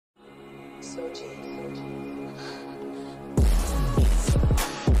Just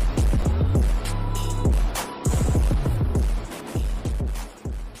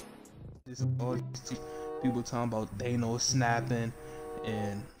all these people talking about Thanos snapping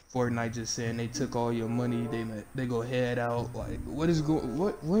and Fortnite just saying they took all your money, they go head out. Like, what's we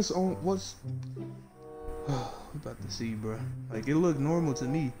about to see, bro. Like, it looked normal to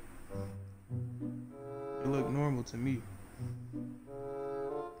me. It looked normal to me.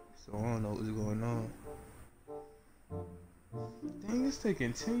 So I don't know what's going on. Dang, it's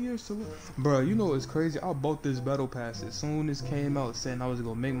taking 10 years to look. Bro, you know what's crazy? I bought this battle pass as soon as it came out, saying I was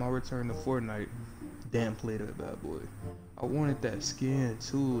gonna make my return to Fortnite. Damn, play that bad boy. I wanted that skin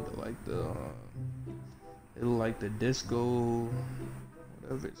too, it looked like the disco,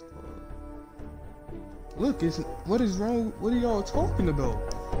 whatever it's called. Look, what is wrong? What are y'all talking about?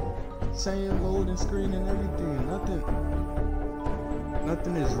 Saying loading screen and everything.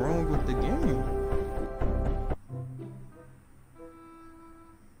 Nothing is wrong with the game.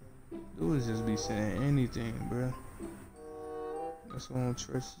 Dudes just be saying anything, bro. That's why I don't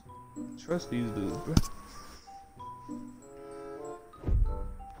trust these dudes, bro.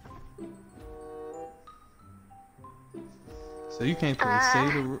 So you can't play Say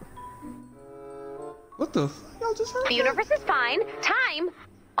the... What the f... Y'all just heard The universe is fine. Time,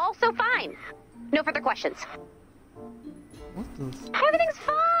 also fine. No further questions. What the f... Everything's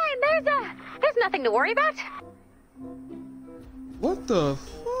fine. There's nothing to worry about. What the f...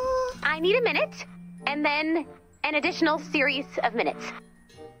 I need a minute, and then an additional series of minutes.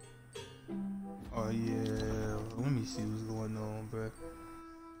 Oh yeah, let me see what's going on, bro.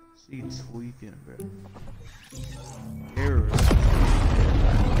 She tweaking, bro. Error.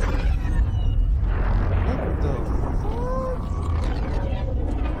 What the fuck?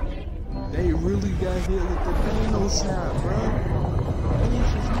 They really got hit with the Thanos snap, bro.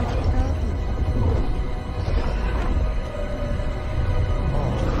 Thanos is not capping.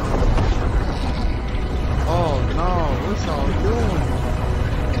 Oh no, what's y'all doing?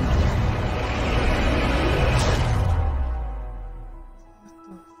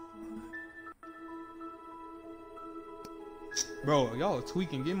 Bro, y'all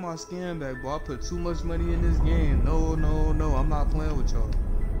tweaking. Get my skin back, bro. I put too much money in this game. No, I'm not playing with y'all.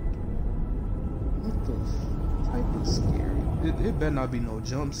 What the type of scary? It better not be no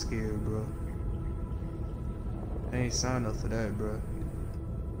jump scare, bro. I ain't signed up for that, bro.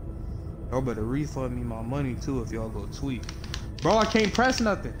 Y'all better refund me my money too if y'all go tweak. Bro, I can't press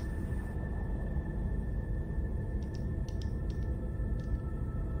nothing.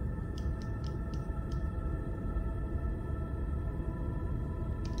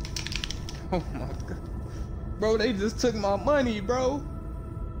 Oh my god. Bro, they just took my money, bro.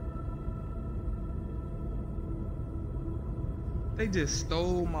 They just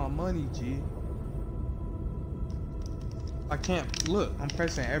stole my money, G. I can't, look, I'm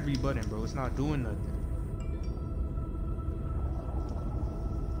pressing every button, bro. It's not doing nothing.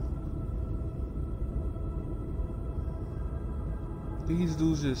 These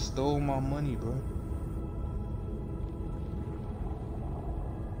dudes just stole my money, bro.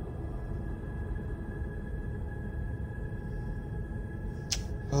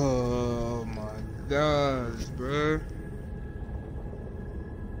 Oh my gosh, bro.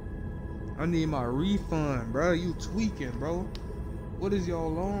 I need my refund, bro. You tweaking, bro. What is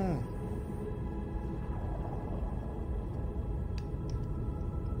y'all on?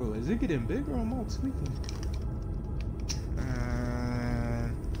 Bro, is it getting bigger or am I tweaking?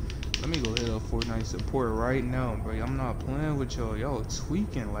 Let me go hit up Fortnite support right now, bro. I'm not playing with y'all. Y'all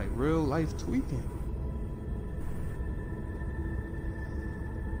tweaking, like real life tweaking.